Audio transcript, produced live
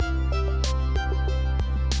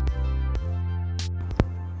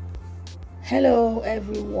Hello,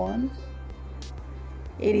 everyone.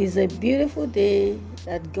 It is a beautiful day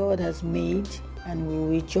that God has made, and we will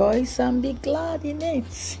rejoice and be glad in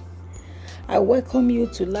it. I welcome you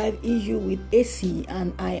to Live Issue with AC,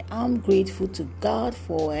 and I am grateful to God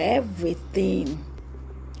for everything.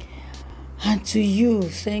 And to you,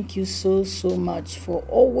 thank you so much for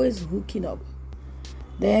always hooking up.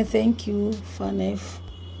 Then thank you, Fanef,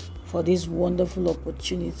 for this wonderful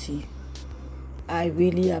opportunity. I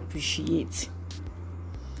really appreciate.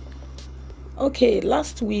 Okay,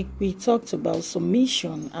 last week we talked about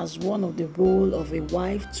submission as one of the role of a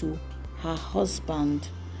wife to her husband,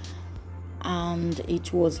 and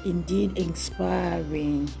it was indeed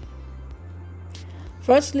inspiring.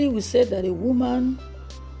 Firstly, we said that a woman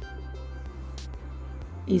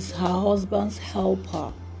is her husband's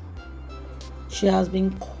helper. She has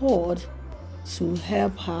been called to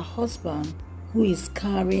help her husband who is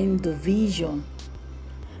carrying the vision.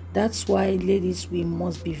 That's why, ladies, we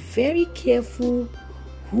must be very careful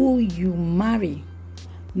who you marry.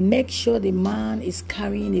 Make sure the man is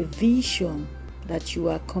carrying a vision that you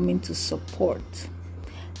are coming to support.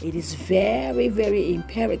 It is very, very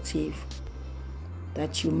imperative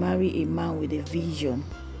that you marry a man with a vision.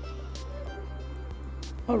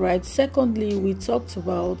 All right. Secondly, we talked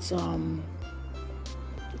about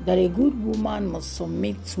that a good woman must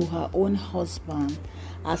submit to her own husband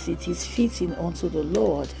as it is fitting unto the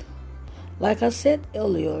Lord. Like I said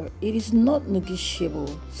earlier, it is not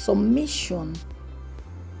negotiable. Submission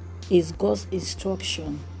is God's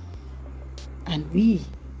instruction, and we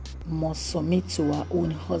must submit to our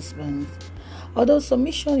own husbands. Although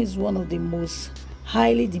submission is one of the most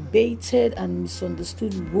highly debated and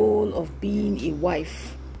misunderstood role of being a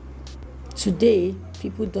wife, today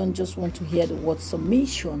people don't just want to hear the word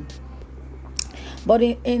submission. But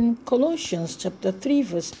in Colossians chapter 3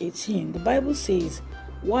 verse 18, the Bible says,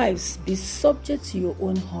 "Wives, be subject to your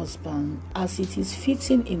own husband as it is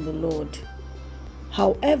fitting in the Lord."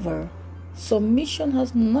 However, submission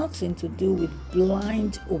has nothing to do with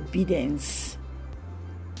blind obedience.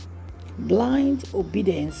 Blind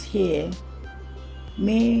obedience here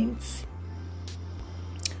means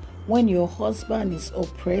when your husband is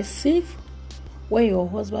oppressive, when your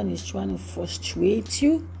husband is trying to frustrate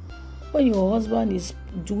you, when your husband is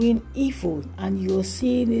doing evil and you're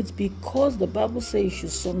seeing it because the Bible says you should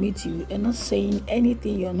submit to you, you're not saying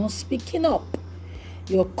anything, you're not speaking up,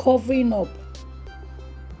 you're covering up.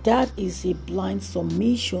 That is a blind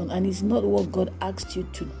submission, and it's not what God asked you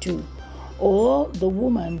to do. Or the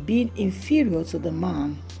woman being inferior to the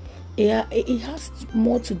man. It has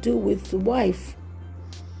more to do with the wife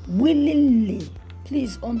willingly.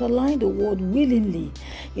 Please underline the word willingly.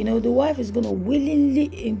 The wife is going to willingly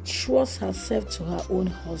entrust herself to her own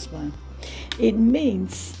husband. It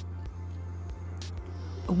means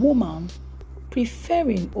a woman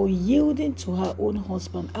preferring or yielding to her own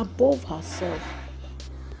husband above herself.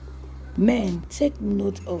 Men, take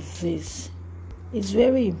note of this. It's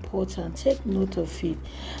very important. Take note of it.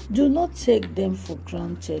 Do not take them for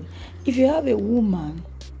granted. If you have a woman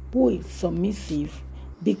who is submissive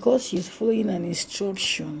because she's following an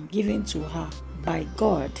instruction given to her by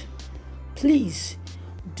God, please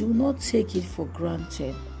do not take it for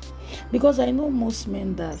granted. Because I know most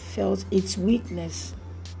men that felt its weakness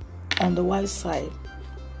on the wife's side.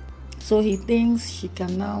 So he thinks she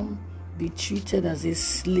can now be treated as a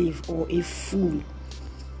slave or a fool.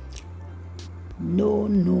 No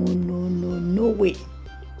way.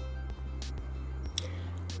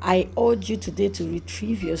 I urge you today to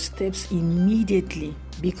retrieve your steps immediately,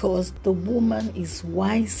 because the woman is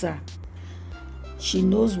wiser. She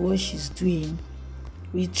knows what she's doing.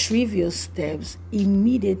 Retrieve your steps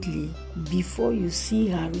immediately before you see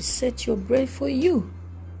her reset your bread for you.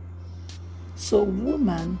 So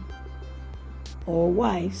women or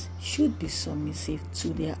wives should be submissive to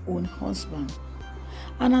their own husband.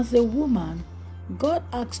 And as a woman, God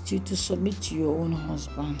asked you to submit to your own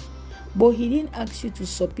husband, but he didn't ask you to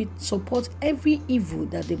support every evil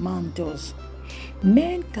that the man does.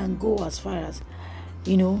 Men can go as far as,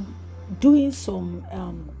 doing some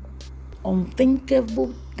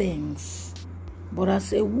unthinkable things. But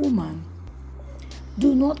as a woman,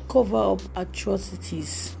 do not cover up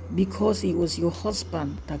atrocities because it was your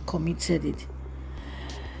husband that committed it.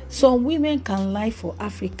 Some women can lie for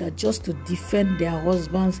Africa just to defend their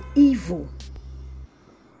husband's evil.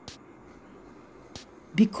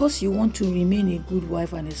 Because you want to remain a good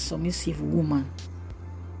wife and a submissive woman,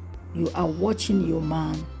 you are watching your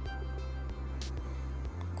man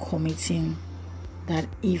committing that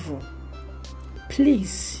evil.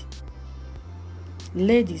 Please,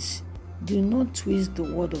 ladies, do not twist the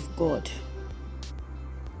word of God.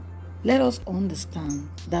 let us understand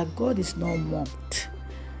that God is not mocked.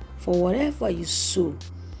 For whatever you sow,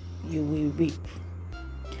 you will reap.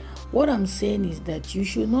 What I'm saying is that you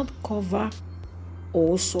should not cover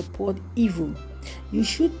or support evil. You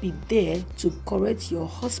should be there to correct your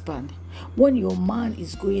husband. When your man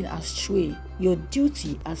is going astray, your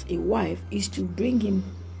duty as a wife is to bring him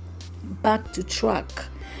back to track.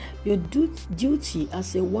 Your duty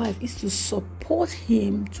as a wife is to support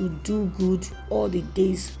him to do good all the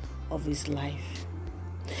days of his life.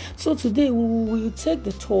 So today we will take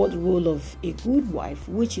the third role of a good wife,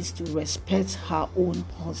 which is to respect her own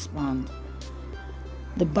husband.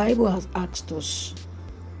 The Bible has asked us,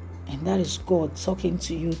 and that is God talking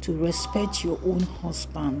to you, to respect your own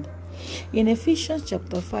husband. In Ephesians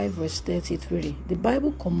chapter 5 verse 33, the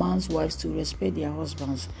Bible commands wives to respect their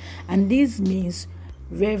husbands, and this means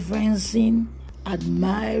reverencing,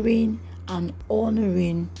 admiring, and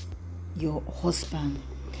honoring your husband.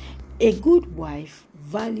 A good wife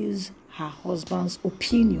values her husband's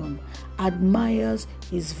opinion, admires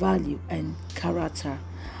his value and character,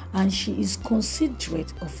 and she is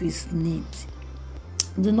considerate of his needs.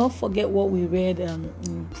 Do not forget what we read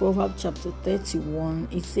in Proverbs chapter 31.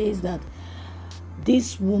 It says that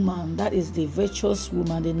this woman, that is the virtuous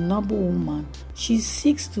woman, the noble woman, she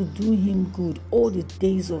seeks to do him good all the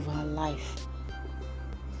days of her life.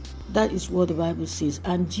 That is what the Bible says.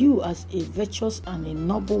 And you, as a virtuous and a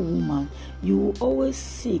noble woman, you will always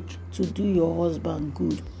seek to do your husband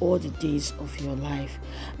good all the days of your life.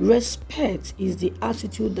 Respect is the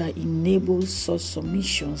attitude that enables such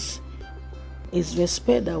submissions. It's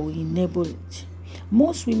respect that will enable it.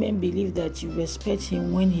 Most women believe that you respect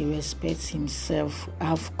him when he respects himself.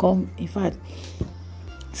 In fact,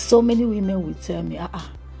 so many women will tell me,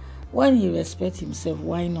 when he respects himself,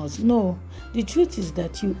 why not? No, the truth is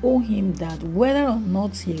that you owe him that, whether or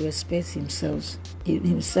not he respects himself.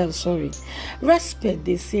 Respect,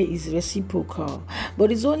 they say, is reciprocal, but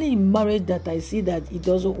it's only in marriage that I see that it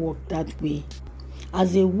doesn't work that way.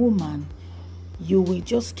 As a woman, you will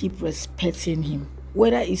just keep respecting him,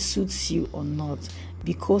 whether it suits you or not,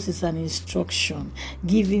 because it's an instruction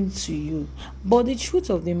given to you. But the truth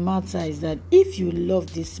of the matter is that if you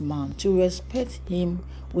love this man, to respect him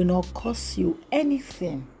will not cost you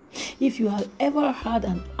anything. If you have ever had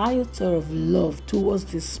an iota of love towards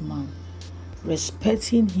this man,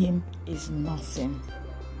 respecting him is nothing.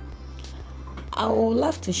 I would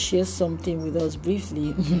love to share something with us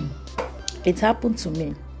briefly. It happened to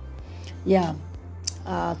me.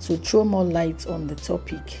 To throw more light on the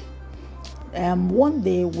topic. One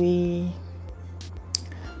day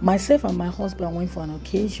myself and my husband went for an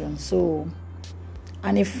occasion,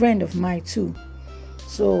 and a friend of mine too.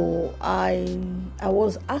 So I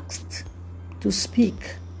was asked to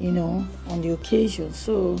speak, on the occasion.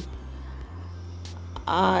 So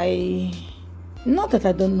not that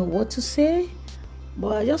I don't know what to say,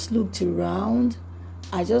 but I just looked around.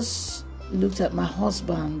 I just looked at my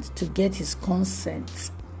husband to get his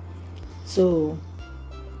consent. So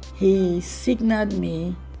he signaled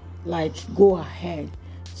me like, go ahead.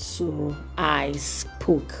 So I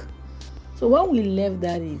spoke. So when we left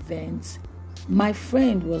that event, my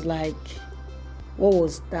friend was like, what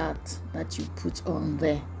was that you put on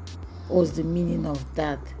there? What was the meaning of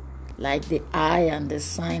that? Like the eye and the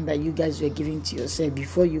sign that you guys were giving to yourself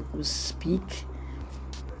before you could speak.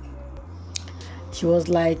 She was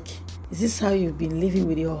like, is this how you've been living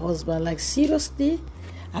with your husband? Like, seriously?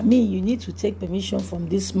 I mean, you need to take permission from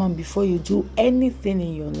this man before you do anything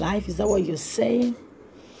in your life. Is that what you're saying?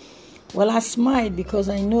 Well, I smiled because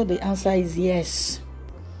I know the answer is yes.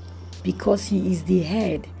 Because he is the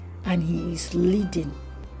head and he is leading.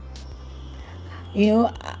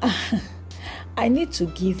 I need to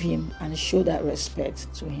give him and show that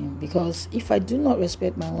respect to him. Because if I do not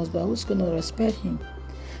respect my husband, who's going to respect him?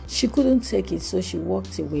 She couldn't take it, so she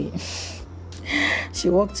walked away. She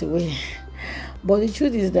walked away. But the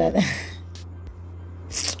truth is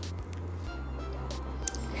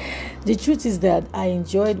that I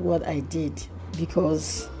enjoyed what I did,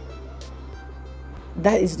 because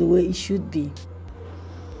that is the way it should be.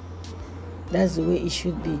 That's the way it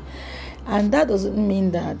should be. And that doesn't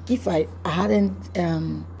mean that if I hadn't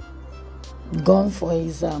gone for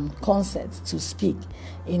his consent to speak,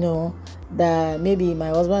 that maybe my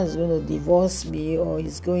husband is going to divorce me, or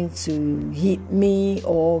he's going to hit me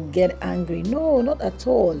or get angry. No, not at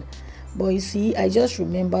all. But you see, I just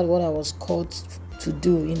remembered what I was called to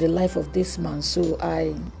do in the life of this man. So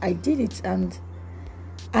I did it, and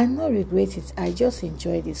I not regret it. I just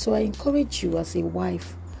enjoyed it. So I encourage you as a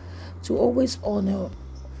wife to always honor,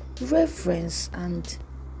 reverence, and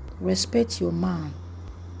respect your man.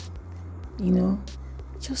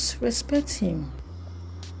 just respect him.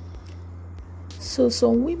 So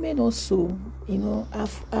some women also,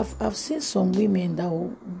 I've seen some women that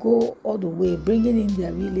will go all the way, bringing in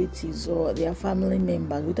their relatives or their family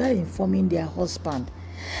members without informing their husband.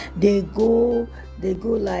 They go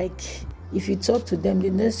like, if you talk to them, the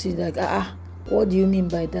next is like, what do you mean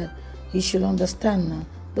by that? You should understand now.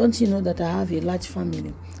 Don't you know that I have a large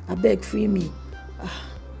family? I beg, free me.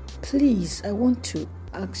 Please, I want to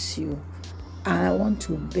ask you, and I want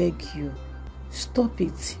to beg you, stop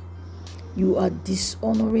it. You are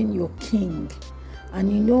dishonoring your king.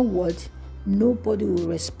 And you know what? Nobody will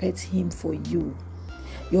respect him for you.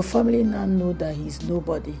 Your family now know that he's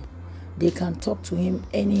nobody. They can talk to him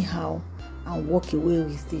anyhow and walk away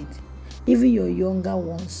with it. Even your younger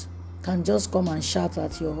ones can just come and shout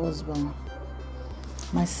at your husband.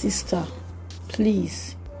 My sister,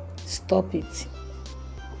 please stop it.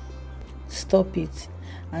 Stop it.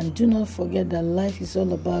 And do not forget that life is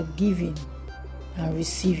all about giving and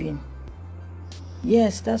receiving.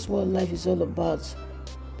 Yes, that's what life is all about.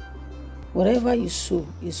 Whatever you sow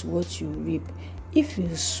is what you reap. If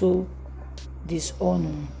you sow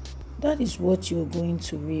dishonor, that is what you're going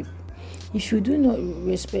to reap. If you do not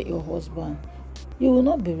respect your husband, you will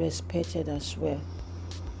not be respected as well.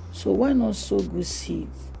 So why not sow good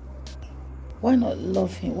seeds? Why not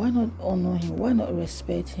love him? Why not honor him? Why not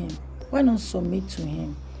respect him? Why not submit to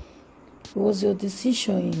him? It was your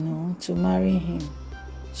decision, to marry him.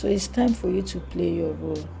 So it's time for you to play your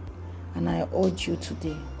role. And I urge you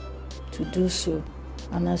today to do so.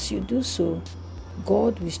 And as you do so,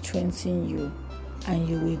 God will strengthen you and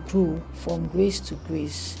you will grow from grace to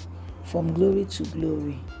grace, from glory to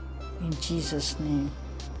glory. In Jesus' name,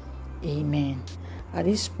 amen. At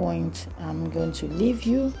this point, I'm going to leave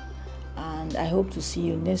you and I hope to see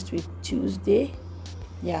you next week, Tuesday.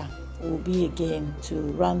 We'll be again to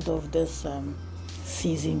round off this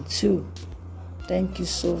season 2. Thank you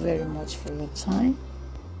so very much for your time.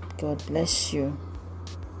 God bless you.